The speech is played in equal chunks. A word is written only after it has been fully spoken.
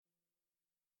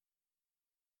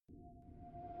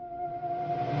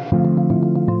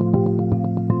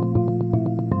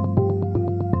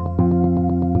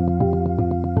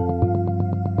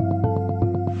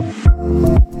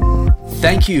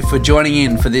Thank you for joining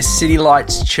in for this City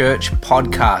Lights Church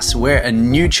podcast. We're a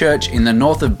new church in the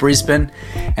north of Brisbane,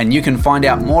 and you can find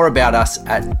out more about us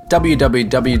at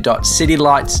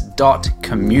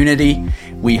www.citylights.community.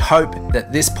 We hope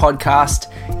that this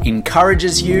podcast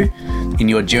encourages you in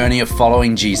your journey of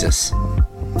following Jesus.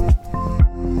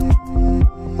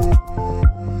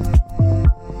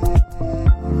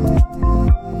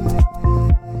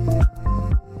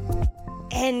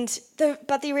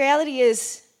 But the reality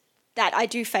is that I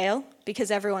do fail,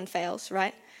 because everyone fails,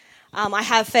 right? I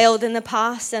have failed in the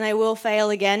past and I will fail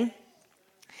again,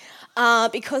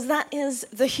 because that is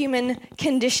the human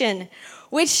condition,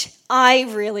 which I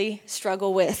really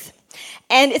struggle with.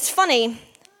 And it's funny,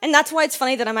 and that's why it's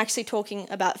funny that I'm actually talking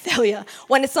about failure,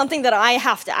 when it's something that I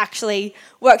have to actually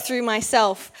work through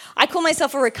myself. I call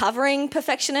myself a recovering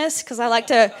perfectionist, because I like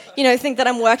to, think that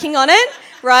I'm working on it,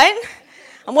 right?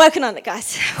 I'm working on it,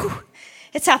 guys.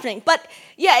 It's happening. But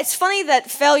yeah, it's funny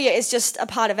that failure is just a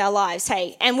part of our lives,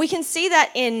 hey? And we can see that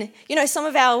in, some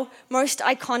of our most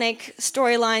iconic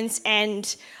storylines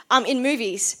and in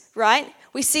movies, right?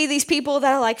 We see these people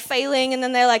that are like failing and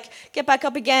then they're like, get back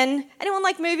up again. Anyone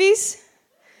like movies?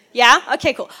 Yeah?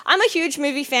 Okay, cool. I'm a huge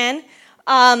movie fan.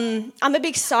 I'm a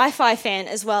big sci-fi fan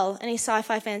as well. Any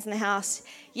sci-fi fans in the house?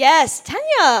 Yes,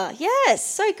 Tanya. Yes,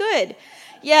 so good.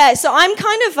 Yeah, so I'm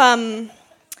kind of, I'm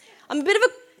a bit of a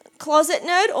closet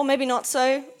nerd, or maybe not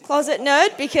so closet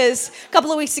nerd, because a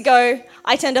couple of weeks ago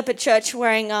I turned up at church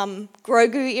wearing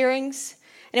Grogu earrings.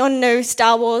 Anyone know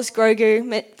Star Wars, Grogu,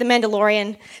 The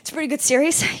Mandalorian? It's a pretty good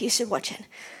series. You should watch it.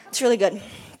 It's really good.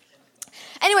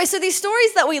 Anyway, so these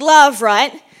stories that we love,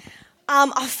 right,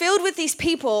 are filled with these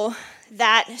people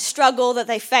that struggle, that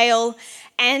they fail,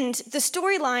 and the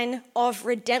storyline of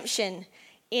redemption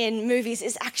in movies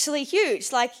is actually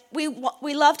huge. Like,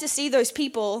 we love to see those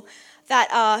people that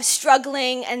are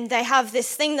struggling and they have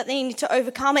this thing that they need to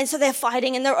overcome, and so they're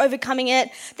fighting and they're overcoming it.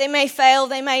 They may fail,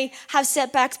 they may have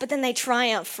setbacks, but then they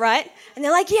triumph, right? And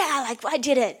they're like, I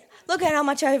did it. Look at how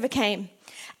much I overcame.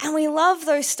 And we love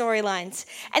those storylines.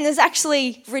 And there's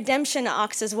actually redemption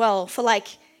arcs as well for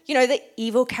the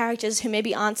evil characters who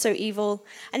maybe aren't so evil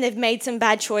and they've made some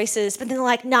bad choices, but then they're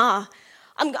like, nah,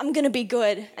 I'm going to be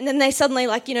good. And then they suddenly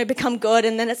become good,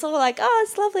 and then it's all like, oh,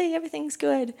 it's lovely, everything's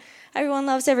good. Everyone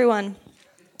loves everyone.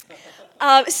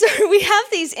 So we have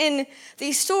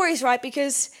these stories, right,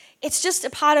 because it's just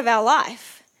a part of our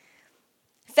life.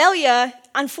 Failure,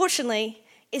 unfortunately,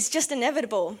 is just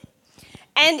inevitable.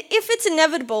 And if it's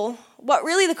inevitable, what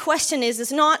really the question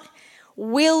is not,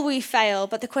 will we fail?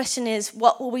 But the question is,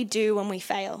 what will we do when we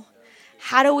fail?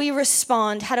 How do we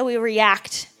respond? How do we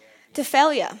react to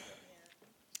failure?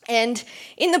 And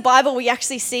in the Bible, we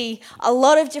actually see a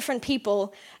lot of different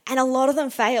people, and a lot of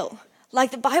them fail. Like,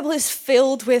 the Bible is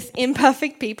filled with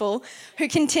imperfect people who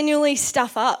continually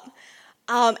stuff up.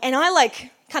 And I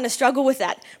kind of struggle with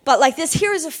that. But there's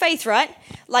heroes of faith, right?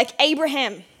 Like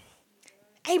Abraham.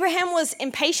 Abraham was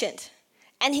impatient,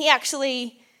 and he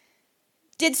actually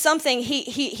did something.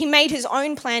 He made his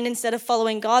own plan instead of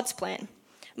following God's plan.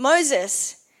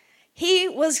 Moses, he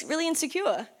was really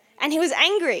insecure, and he was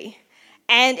angry.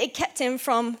 And it kept him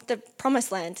from the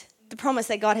promised land, the promise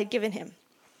that God had given him.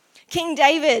 King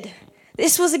David,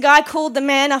 this was a guy called the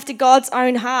man after God's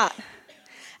own heart.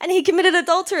 And he committed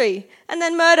adultery and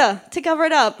then murder to cover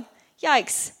it up.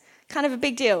 Yikes, kind of a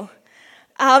big deal.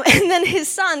 And then his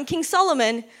son, King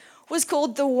Solomon, was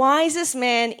called the wisest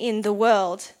man in the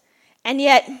world. And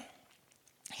yet,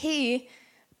 he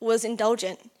was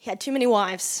indulgent. He had too many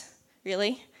wives,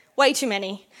 really, way too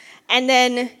many. And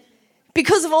then,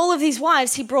 because of all of these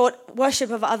wives, he brought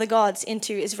worship of other gods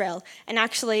into Israel. And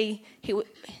actually,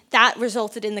 that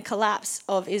resulted in the collapse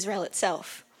of Israel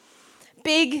itself.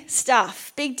 Big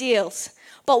stuff, big deals.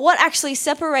 But what actually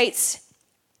separates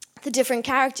the different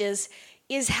characters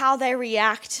is how they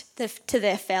react to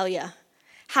their failure.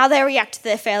 How they react to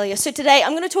their failure. So today,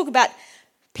 I'm going to talk about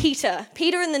Peter.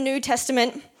 Peter in the New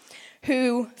Testament,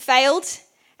 who failed,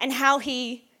 and how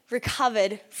he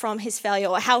recovered from his failure,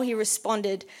 or how he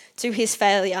responded to his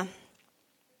failure. I'm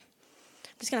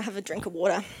just going to have a drink of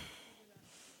water.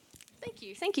 Thank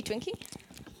you, Twinkie.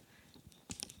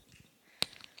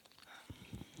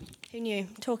 Who knew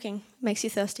talking makes you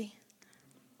thirsty?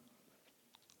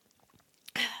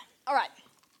 All right.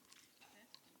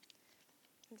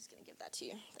 I'm just going to give that to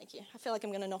you. Thank you. I feel like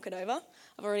I'm going to knock it over.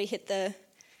 I've already hit the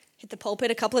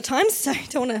pulpit a couple of times, so I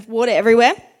don't want to water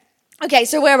everywhere. Okay,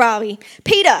 so where are we?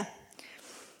 Peter.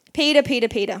 Peter is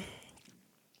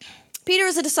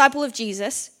a disciple of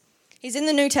Jesus. He's in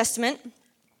the New Testament.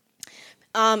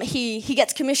 He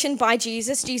gets commissioned by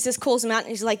Jesus. Jesus calls him out and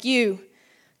he's like, you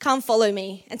come follow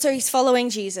me. And so he's following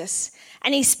Jesus.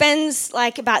 And he spends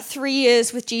like about 3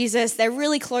 years with Jesus. They're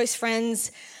really close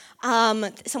friends.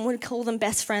 Some would call them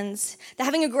best friends. They're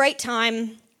having a great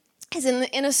time. He's in the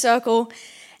inner circle.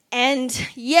 And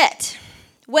yet,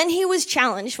 when Peter was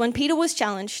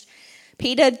challenged,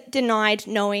 Peter denied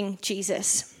knowing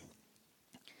Jesus.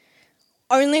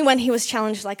 Only when he was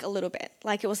challenged like a little bit.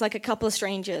 Like it was like a couple of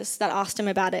strangers that asked him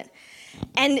about it.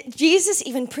 And Jesus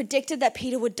even predicted that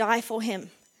Peter would deny him.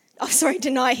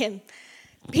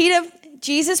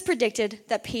 Jesus predicted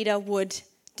that Peter would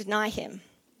deny him.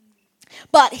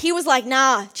 But he was like,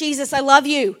 nah, Jesus, I love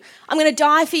you. I'm going to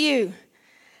die for you.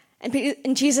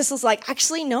 And Jesus was like,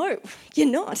 actually, no,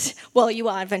 you're not. Well, you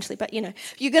are eventually, but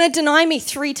you're going to deny me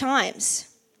 3 times.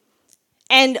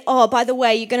 And, oh, by the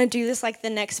way, you're going to do this like the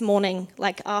next morning,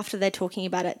 like after they're talking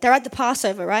about it. They're at the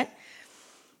Passover, right?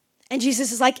 And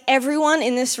Jesus is like, everyone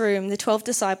in this room, the 12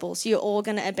 disciples, you're all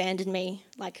going to abandon me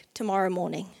like tomorrow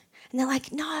morning. And they're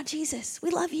like, no, Jesus, we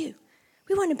love you.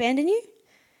 We won't abandon you.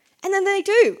 And then they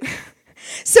do.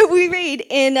 So we read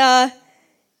in,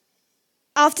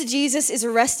 after Jesus is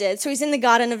arrested, so he's in the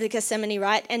Garden of Gethsemane,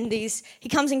 right? And he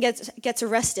comes and gets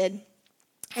arrested.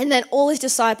 And then all his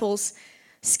disciples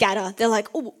scatter. They're like,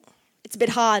 oh, it's a bit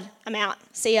hard. I'm out.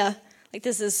 See ya. Like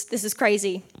this is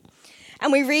crazy.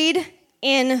 And we read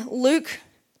in Luke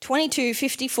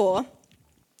 22:54.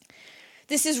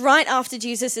 This is right after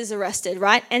Jesus is arrested,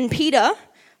 right? And Peter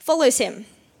follows him.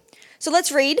 So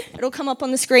let's read. It'll come up on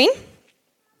the screen.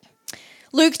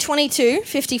 Luke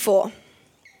 22:54.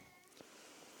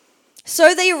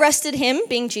 So they arrested him,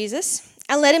 being Jesus,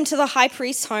 and led him to the high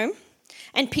priest's home,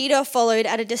 and Peter followed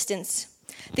at a distance.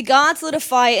 The guards lit a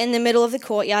fire in the middle of the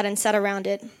courtyard and sat around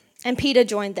it, and Peter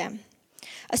joined them.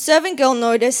 A servant girl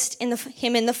noticed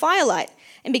him in the firelight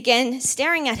and began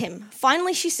staring at him.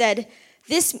 Finally, she said,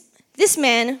 This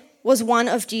man was one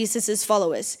of Jesus'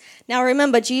 followers. Now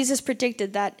remember, Jesus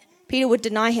predicted that Peter would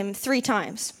deny him 3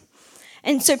 times.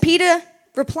 And so Peter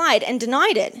replied and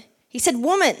denied it. He said,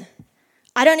 Woman,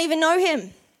 I don't even know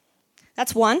him.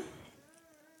 That's 1.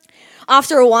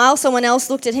 After a while, someone else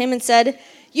looked at him and said,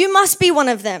 You must be one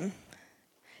of them.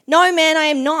 No, man, I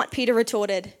am not, Peter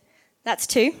retorted. That's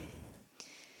 2.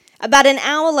 About an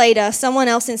hour later, someone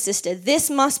else insisted, This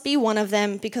must be one of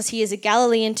them because he is a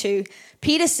Galilean too.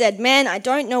 Peter said, Man, I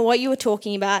don't know what you were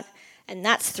talking about. And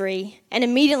that's 3. And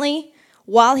immediately,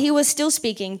 while he was still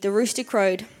speaking, the rooster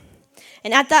crowed.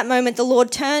 And at that moment, the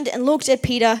Lord turned and looked at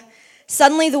Peter.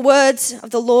 Suddenly, the words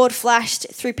of the Lord flashed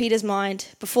through Peter's mind.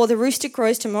 Before the rooster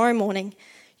crows tomorrow morning,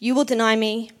 you will deny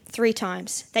me 3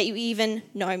 times, that you even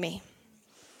know me.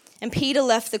 And Peter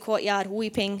left the courtyard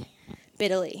weeping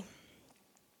bitterly.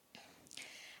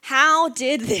 How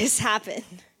did this happen?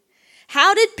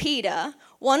 How did Peter,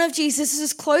 one of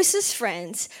Jesus' closest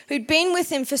friends, who'd been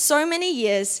with him for so many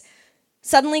years,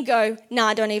 suddenly go, Nah,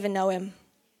 I don't even know him.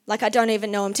 Like, I don't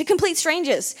even know him. To complete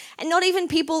strangers. And not even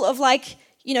people of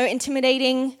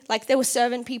intimidating, like they were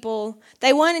servant people.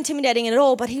 They weren't intimidating at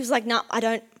all, but he was like, Nah, I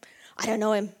don't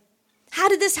know him. How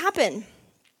did this happen?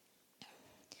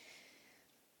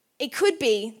 It could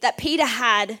be that Peter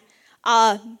had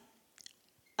a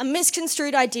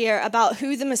misconstrued idea about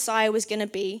who the Messiah was going to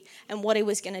be and what he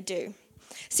was going to do.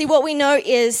 See, what we know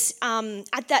is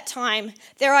at that time,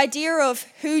 their idea of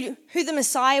who the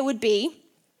Messiah would be,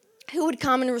 who would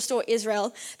come and restore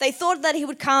Israel, they thought that he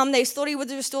would come, they thought he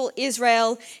would restore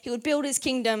Israel, he would build his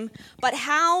kingdom, but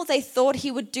how they thought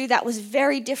he would do that was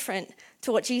very different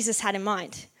to what Jesus had in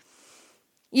mind.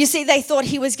 You see, they thought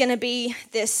he was going to be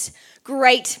this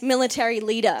great military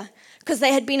leader because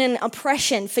they had been in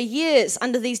oppression for years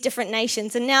under these different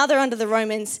nations, and now they're under the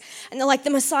Romans, and they're like, the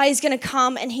Messiah is going to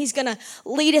come and he's going to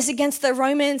lead us against the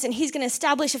Romans, and he's going to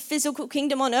establish a physical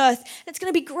kingdom on earth, and it's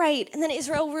going to be great, and then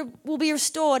Israel will be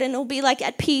restored and it'll be like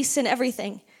at peace and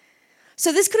everything.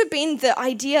 So this could have been the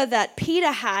idea that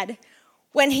Peter had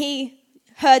when he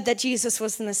heard that Jesus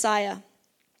was the Messiah.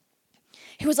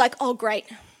 He was like, oh great,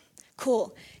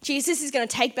 cool, Jesus is going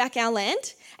to take back our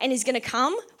land, and he's going to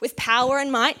come with power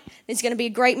and might. He's going to be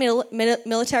a great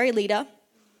military leader.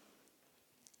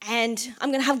 And I'm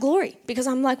going to have glory because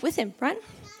I'm like with him, right?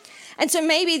 And so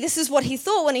maybe this is what he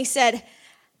thought when he said,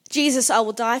 Jesus, I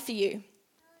will die for you.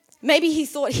 Maybe he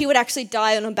thought he would actually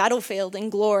die on a battlefield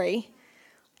in glory,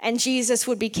 and Jesus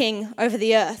would be king over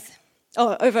the earth,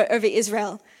 or over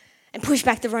Israel, and push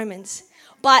back the Romans.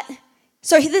 But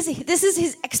so this is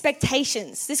his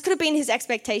expectations. This could have been his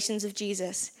expectations of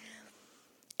Jesus.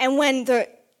 And when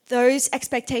those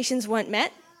expectations weren't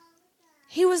met,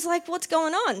 he was like, what's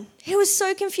going on? He was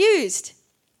so confused.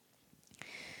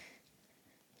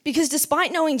 Because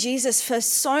despite knowing Jesus for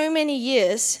so many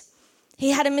years, He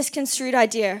had a misconstrued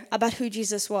idea about who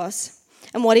Jesus was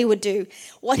and what he would do.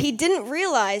 What he didn't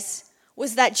realize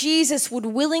was that Jesus would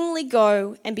willingly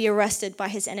go and be arrested by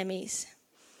his enemies.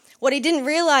 What he didn't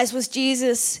realize was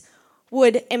Jesus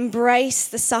would embrace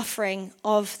the suffering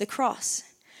of the cross.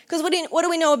 Because what do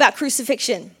we know about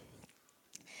crucifixion?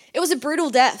 It was a brutal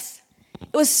death.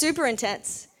 It was super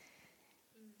intense.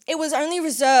 It was only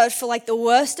reserved for like the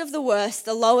worst of the worst,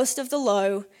 the lowest of the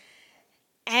low,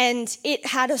 and it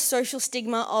had a social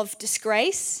stigma of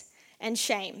disgrace and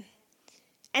shame.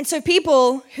 And so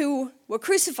people who were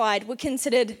crucified were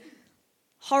considered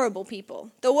horrible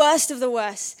people, the worst of the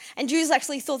worst. And Jews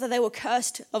actually thought that they were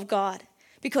cursed of God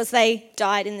because they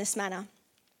died in this manner.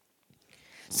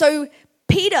 So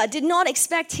Peter did not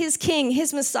expect his king,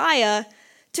 his Messiah,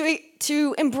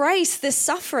 to embrace this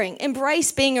suffering,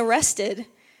 embrace being arrested.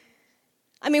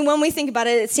 I mean, when we think about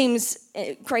it, it seems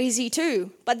crazy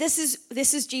too. But this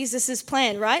is Jesus'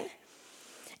 plan, right?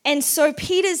 And so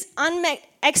Peter's unmet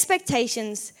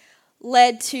expectations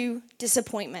led to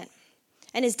disappointment.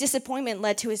 And his disappointment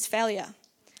led to his failure,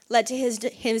 led to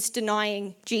his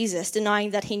denying Jesus, denying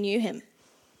that he knew him.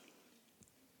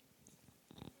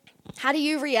 How do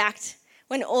you react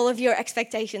when all of your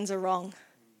expectations are wrong?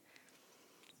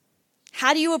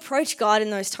 How do you approach God in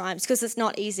those times? Because it's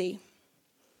not easy.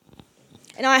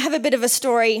 And I have a bit of a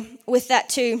story with that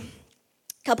too.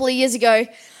 A couple of years ago,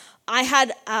 I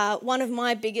had one of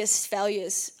my biggest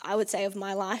failures, I would say, of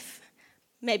my life.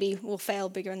 Maybe we'll fail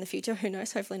bigger in the future. Who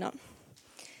knows? Hopefully not.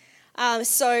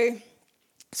 So it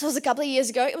was a couple of years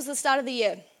ago. It was the start of the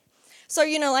year. So,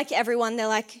 like everyone, they're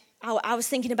like, I was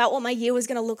thinking about what my year was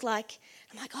going to look like.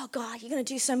 I'm like, oh, God, you're going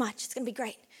to do so much. It's going to be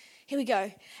great. Here we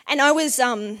go. And I was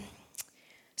in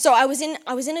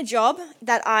a job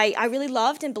that I really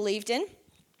loved and believed in.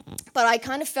 But I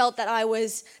kind of felt that I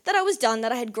was done,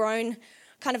 that I had grown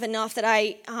kind of enough, that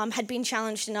I had been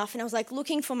challenged enough, and I was like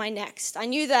looking for my next. I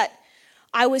knew that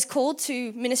I was called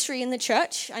to ministry in the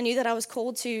church. I knew that I was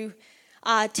called to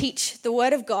teach the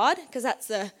Word of God, because that's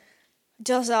the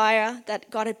desire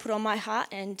that God had put on my heart,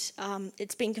 and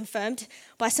it's been confirmed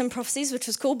by some prophecies, which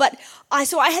was cool. But I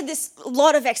had this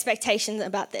lot of expectations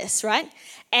about this, right?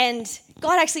 And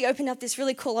God actually opened up this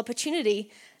really cool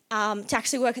opportunity to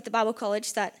actually work at the Bible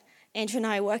college that Andrew and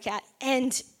I work at.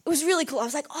 And it was really cool. I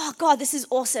was like, oh, God, this is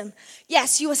awesome.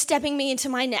 Yes, you are stepping me into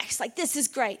my next. Like, this is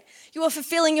great. You are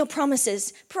fulfilling your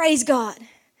promises. Praise God.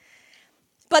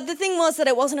 But the thing was that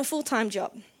it wasn't a full-time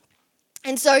job.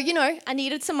 And so, I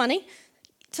needed some money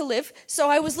to live. So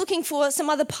I was looking for some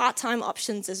other part-time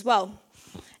options as well.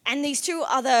 And these two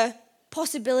other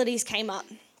possibilities came up.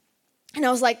 And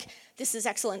I was like, this is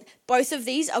excellent. Both of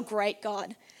these are great,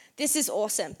 God. This is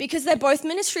awesome, because they're both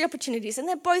ministry opportunities and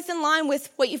they're both in line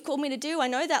with what you've called me to do. I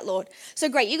know that, Lord. So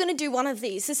great, you're going to do one of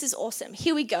these. This is awesome.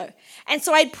 Here we go. And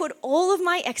so I'd put all of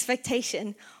my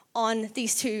expectation on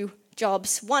these two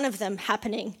jobs, one of them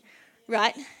happening,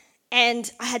 right?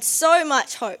 And I had so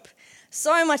much hope,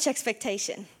 so much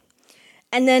expectation.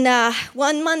 And then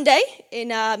one Monday in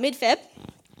mid-Feb,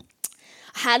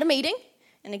 I had a meeting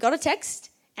and I got a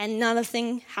text and none of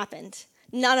them happened.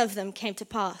 None of them came to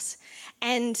pass.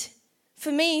 And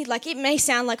for me, like, it may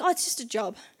sound like, oh, it's just a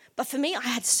job. But for me, I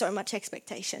had so much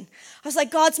expectation. I was like,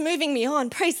 God's moving me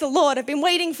on. Praise the Lord. I've been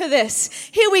waiting for this.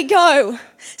 Here we go.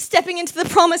 Stepping into the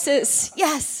promises.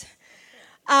 Yes.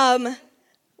 But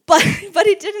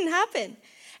it didn't happen.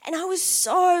 And I was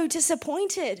so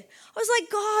disappointed. I was like,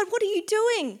 God, what are you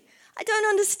doing? I don't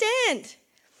understand.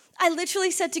 I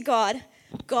literally said to God,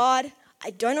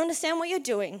 I don't understand what you're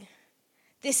doing.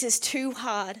 This is too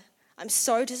hard. I'm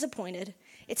so disappointed.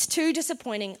 It's too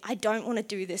disappointing. I don't want to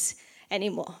do this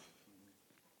anymore.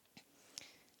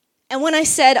 And when I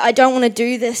said I don't want to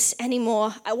do this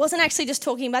anymore, I wasn't actually just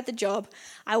talking about the job.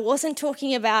 I wasn't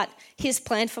talking about his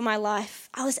plan for my life.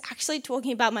 I was actually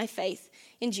talking about my faith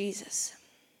in Jesus.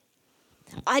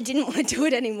 I didn't want to do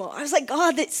it anymore. I was like,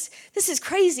 God, this is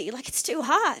crazy. Like, it's too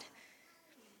hard.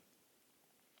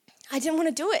 I didn't want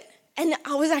to do it. And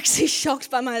I was actually shocked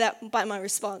by my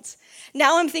response.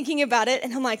 Now I'm thinking about it,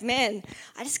 and I'm like, man,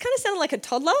 I just kind of sounded like a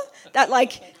toddler that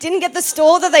didn't get the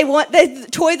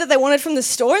toy that they wanted from the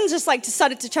store, and just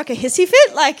decided to chuck a hissy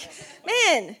fit.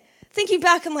 Man, thinking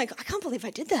back, I'm like, I can't believe I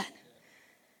did that.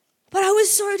 But I was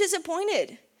so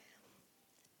disappointed,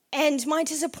 and my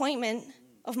disappointment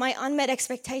of my unmet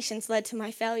expectations led to my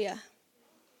failure.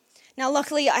 Now,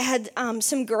 luckily, I had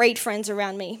some great friends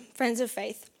around me, friends of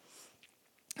faith.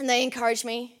 And they encouraged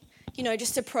me,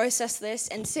 just to process this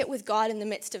and sit with God in the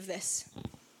midst of this.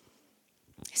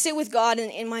 Sit with God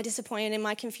in my disappointment, in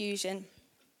my confusion.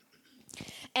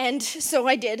 And so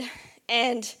I did.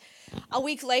 And a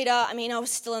week later, I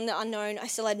was still in the unknown. I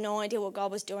still had no idea what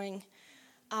God was doing.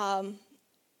 And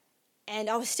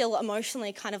I was still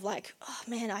emotionally kind of like, oh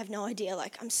man, I have no idea.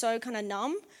 Like, I'm so kind of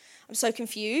numb. I'm so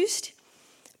confused.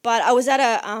 But I was at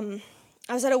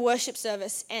a worship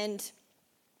service, and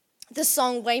the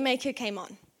song Waymaker came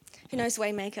on. Who knows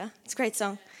Waymaker? It's a great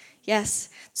song. Yes.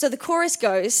 So the chorus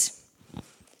goes,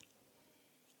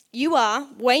 "You are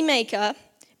Waymaker,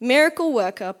 miracle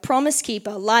worker, promise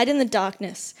keeper, light in the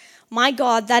darkness. My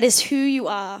God, that is who you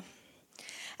are."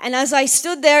 And as I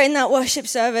stood there in that worship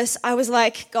service, I was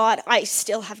like, God, I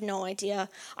still have no idea.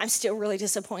 I'm still really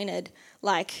disappointed.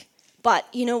 But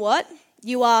you know what?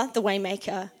 You are the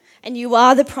Waymaker, and you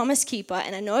are the promise keeper,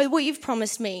 and I know what you've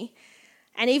promised me.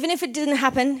 And even if it didn't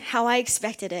happen how I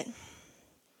expected it,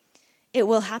 it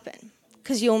will happen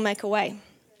because you'll make a way.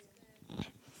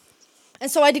 And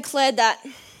so I declared that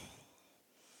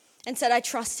and said, I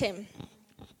trust him.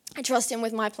 I trust him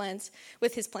with my plans,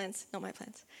 with his plans, not my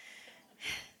plans.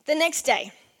 The next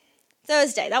day,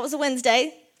 Thursday, that was a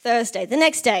Wednesday, Thursday. The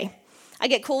next day, I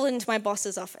get called into my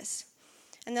boss's office.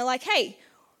 And they're like, hey,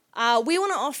 we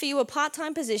want to offer you a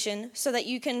part-time position so that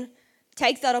you can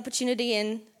take that opportunity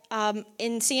in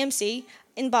CMC,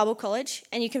 in Bible college,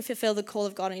 and you can fulfill the call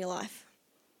of God in your life.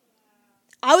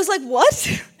 I was like,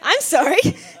 what? I'm sorry.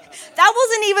 That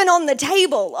wasn't even on the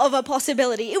table of a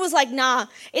possibility. It was like, nah,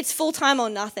 it's full-time or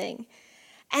nothing.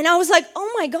 And I was like,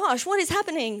 oh my gosh, what is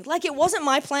happening? Like, it wasn't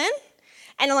my plan.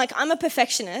 And I'm a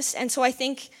perfectionist, and so I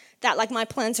think that my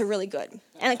plans are really good.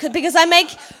 And because I make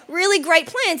really great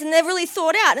plans and they're really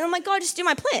thought out. And I'm like, God, just do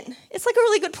my plan. It's like a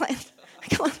really good plan.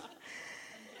 Come on.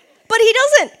 But he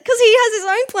doesn't, because he has his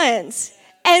own plans.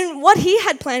 And what he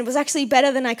had planned was actually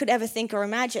better than I could ever think or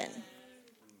imagine.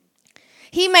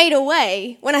 He made a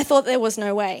way when I thought there was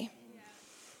no way.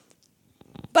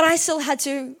 But I still had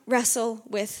to wrestle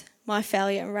with my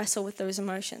failure and wrestle with those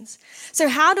emotions. So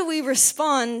how do we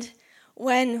respond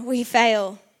when we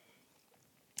fail?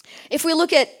 If we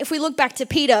look back to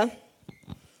Peter,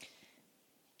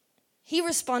 he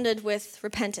responded with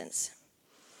repentance.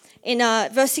 In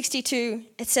verse 62,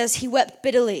 it says he wept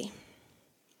bitterly.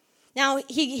 Now,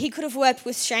 he could have wept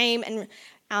with shame and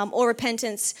or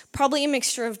repentance, probably a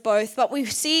mixture of both. But we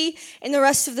see in the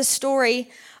rest of the story,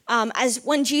 as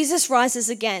when Jesus rises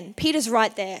again, Peter's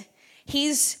right there.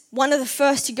 He's one of the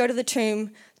first to go to the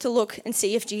tomb to look and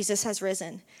see if Jesus has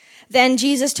risen. Then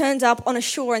Jesus turns up on a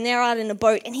shore, and they're out in a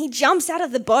boat, and he jumps out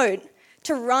of the boat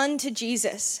to run to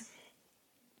Jesus.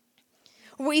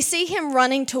 We see him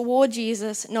running toward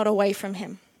Jesus, not away from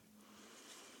him.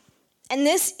 And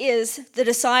this is the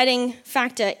deciding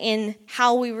factor in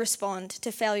how we respond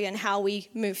to failure and how we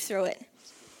move through it.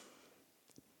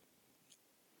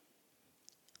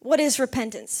 What is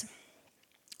repentance?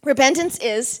 Repentance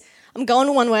is, I'm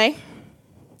going one way,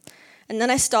 and then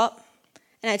I stop,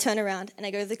 and I turn around, and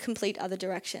I go the complete other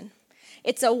direction.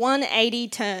 It's a 180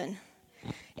 turn.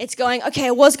 It's going, okay,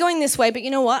 I was going this way, but you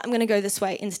know what? I'm going to go this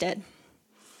way instead.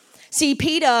 See,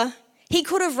 Peter, he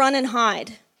could have run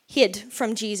and hid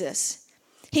from Jesus.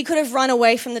 He could have run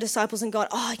away from the disciples and gone,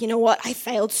 oh, you know what? I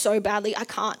failed so badly. I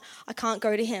can't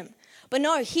go to him. But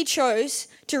no, he chose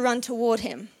to run toward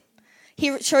him.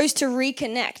 He chose to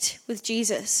reconnect with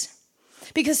Jesus.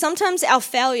 Because sometimes our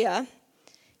failure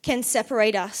can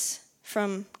separate us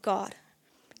from God.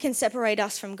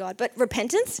 But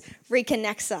repentance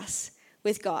reconnects us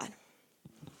with God.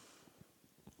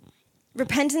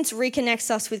 Repentance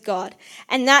reconnects us with God.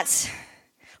 And that's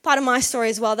part of my story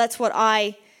as well. That's what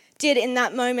I did in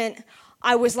that moment.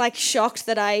 I was shocked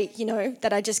that I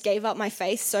just gave up my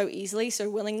faith so easily, so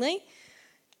willingly.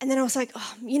 And then I was like,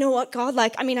 oh, you know what, God?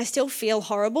 I still feel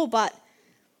horrible, but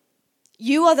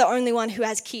you are the only one who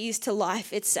has keys to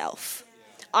life itself.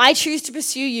 I choose to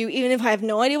pursue you even if I have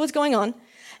no idea what's going on,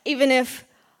 even if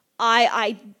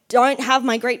I don't have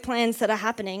my great plans that are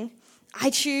happening. I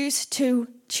choose to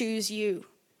choose you.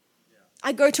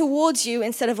 I go towards you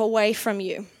instead of away from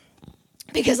you,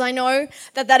 because I know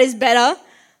that is better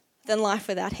than life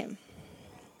without him.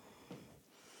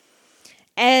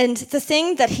 And the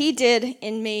thing that he did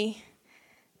in me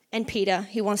and Peter,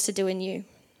 he wants to do in you.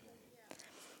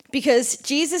 Because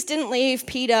Jesus didn't leave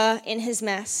Peter in his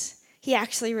mess. He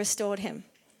actually restored him.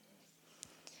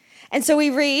 And so we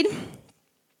read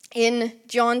in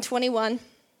John 21,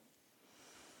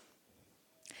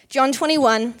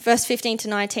 verse 15 to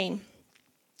 19.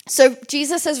 So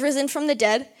Jesus has risen from the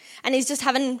dead, and he's just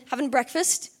having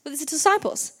breakfast with his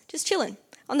disciples, just chilling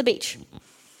on the beach.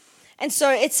 And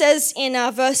so it says in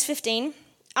verse 15,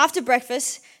 after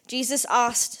breakfast, Jesus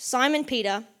asked Simon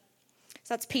Peter,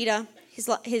 so that's Peter,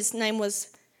 his name was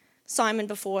Simon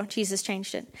before Jesus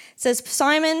changed it. It says,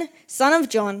 Simon, son of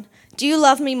John, do you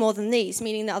love me more than these?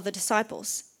 Meaning the other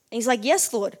disciples. And he's like,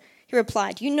 yes, Lord. He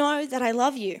replied, you know that I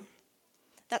love you.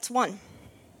 That's one.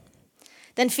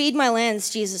 Then feed my lambs,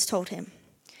 Jesus told him.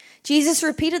 Jesus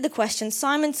repeated the question,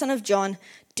 Simon, son of John,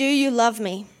 do you love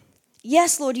me?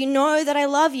 Yes, Lord, you know that I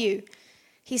love you,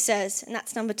 he says. And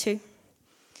that's number 2.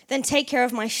 Then take care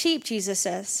of my sheep, Jesus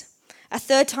says. A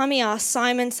third time he asked,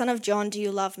 Simon, son of John, do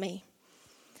you love me?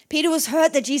 Peter was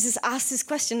hurt that Jesus asked this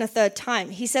question a third time.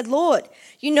 He said, Lord,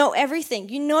 you know everything.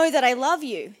 You know that I love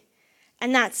you.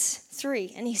 And that's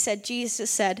 3. And he said, Jesus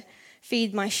said,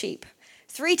 feed my sheep.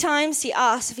 3 times he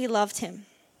asked if he loved him.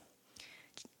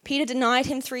 Peter denied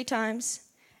him 3 times,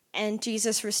 and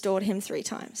Jesus restored him 3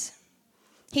 times.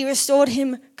 He restored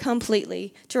him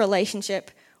completely to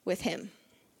relationship with him.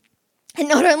 And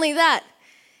not only that,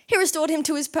 he restored him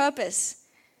to his purpose.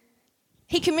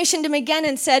 He commissioned him again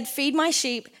and said, feed my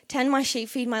sheep, tend my sheep,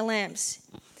 feed my lambs.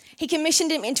 He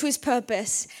commissioned him into his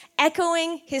purpose,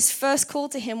 echoing his first call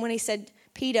to him when he said,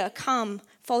 Peter, come,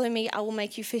 follow me, I will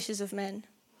make you fishers of men.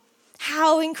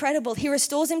 How incredible. He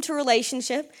restores him to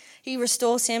relationship. He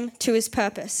restores him to his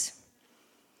purpose.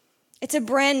 It's a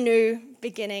brand new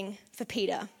beginning for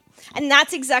Peter. And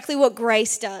that's exactly what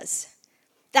grace does.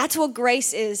 That's what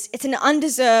grace is. It's an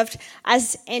undeserved,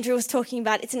 as Andrew was talking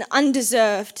about, it's an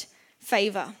undeserved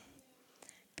favor.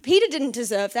 Peter didn't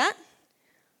deserve that,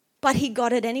 but he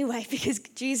got it anyway because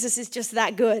Jesus is just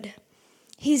that good.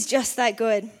 He's just that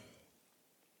good.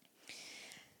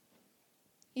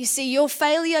 You see, your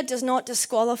failure does not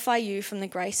disqualify you from the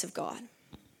grace of God.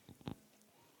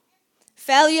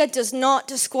 Failure does not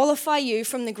disqualify you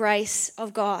from the grace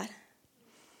of God.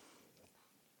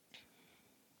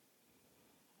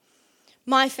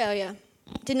 My failure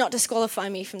did not disqualify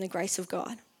me from the grace of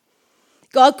God.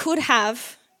 God could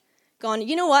have gone,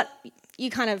 you know what,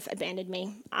 you kind of abandoned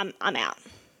me, I'm out.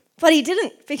 But he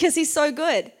didn't because he's so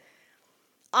good.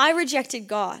 I rejected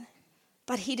God,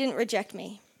 but he didn't reject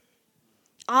me.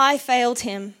 I failed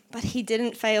him, but he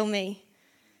didn't fail me.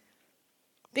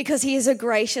 Because he is a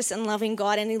gracious and loving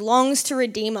God and he longs to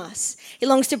redeem us. He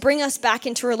longs to bring us back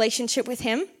into relationship with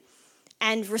him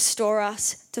and restore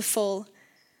us to full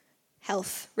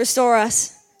health. Restore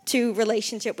us to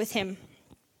relationship with him.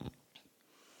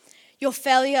 Your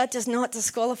failure does not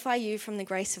disqualify you from the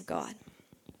grace of God.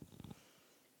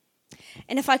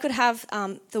 And if I could have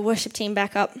the worship team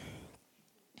back up.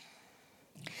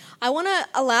 I want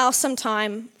to allow some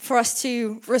time for us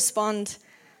to respond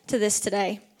to this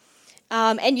today.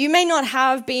 And you may not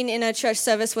have been in a church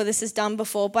service where this is done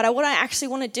before, but what I actually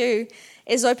want to do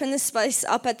is open this space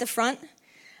up at the front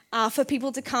for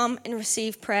people to come and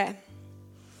receive prayer.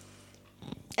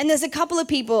 And there's a couple of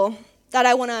people that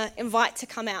I want to invite to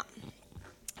come out.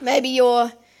 Maybe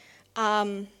you're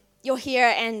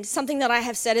here and something that I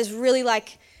have said is really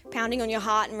like pounding on your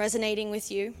heart and resonating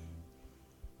with you.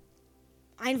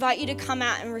 I invite you to come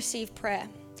out and receive prayer.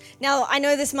 Now, I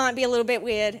know this might be a little bit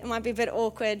weird. It might be a bit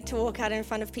awkward to walk out in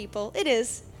front of people. It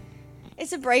is.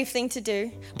 It's a brave thing to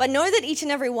do. But know that each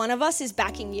and every one of us is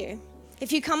backing you.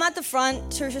 If you come at the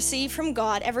front to receive from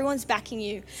God, everyone's backing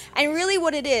you. And really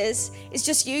what it is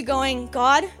just you going,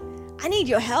 God, I need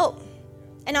your help.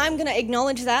 And I'm going to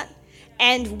acknowledge that.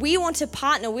 And we want to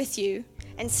partner with you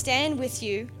and stand with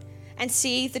you and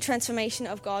see the transformation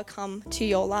of God come to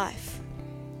your life.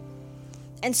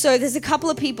 And so there's a couple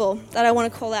of people that I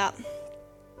want to call out.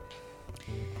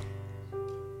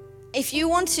 If you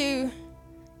want to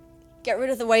get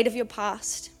rid of the weight of your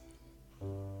past,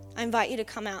 I invite you to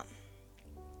come out.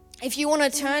 If you want to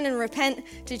turn and repent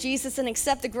to Jesus and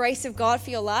accept the grace of God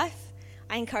for your life,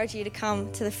 I encourage you to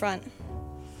come to the front.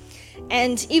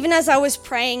 And even as I was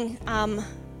praying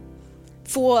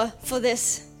for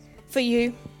this, for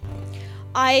you,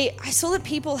 I saw that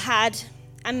people had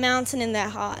a mountain in their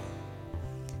heart.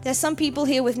 There's some people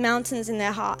here with mountains in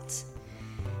their hearts,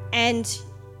 and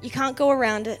you can't go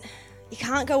around it. You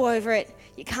can't go over it.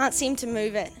 You can't seem to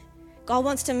move it. God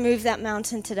wants to move that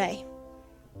mountain today.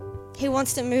 He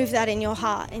wants to move that in your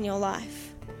heart, in your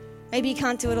life. Maybe you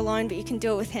can't do it alone, but you can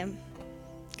do it with him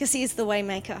because he is the way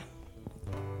maker.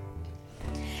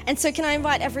 And so can I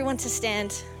invite everyone to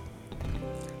stand?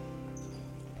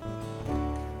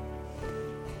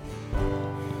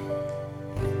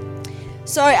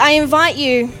 So I invite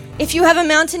you, if you have a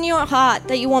mountain in your heart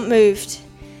that you want moved,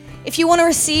 if you want to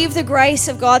receive the grace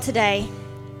of God today,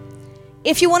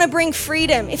 if you want to bring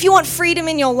freedom, if you want freedom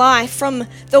in your life from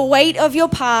the weight of your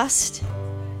past,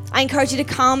 I encourage you to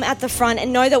come at the front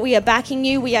and know that we are backing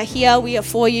you, we are here, we are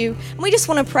for you, and we just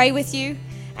want to pray with you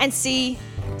and see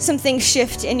some things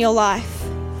shift in your life.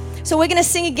 So we're going to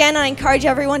sing again. I encourage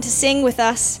everyone to sing with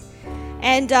us.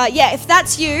 And if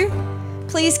that's you,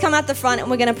 please come at the front and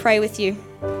we're going to pray with you.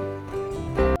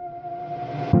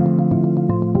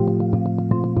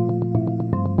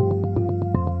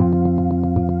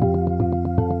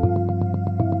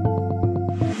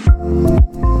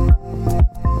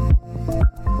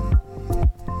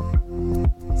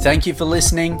 Thank you for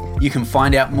listening. You can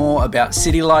find out more about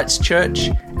City Lights Church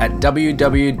at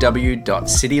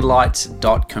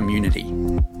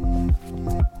www.citylights.community.